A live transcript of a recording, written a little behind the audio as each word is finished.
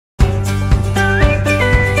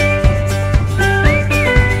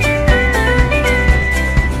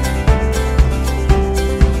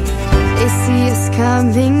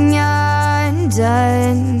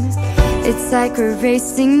It's like we're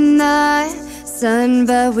racing the sun,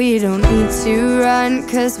 but we don't need to run,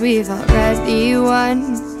 'cause we've already won.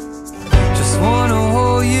 Just wanna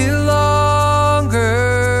hold you longer.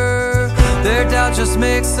 Their doubt just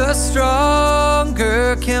makes us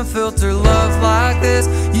stronger. Can't filter love like this.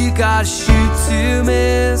 You gotta shoot to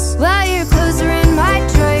miss. While your clothes are in my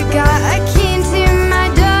drawer, got a key to my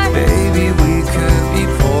door. Baby, we could be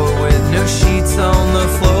poor with no sheets on the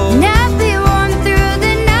floor. Now be warm through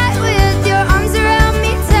the night with your arms around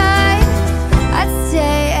me tight. I'd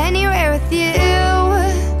stay anywhere with you.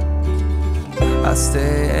 I'd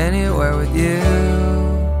stay anywhere with you.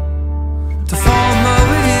 To fall in love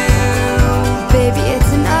with you. Baby,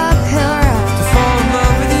 it's an uphill ride. To fall in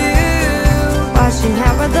love with you. Watching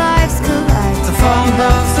how our lives collide. To fall in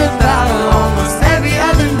love.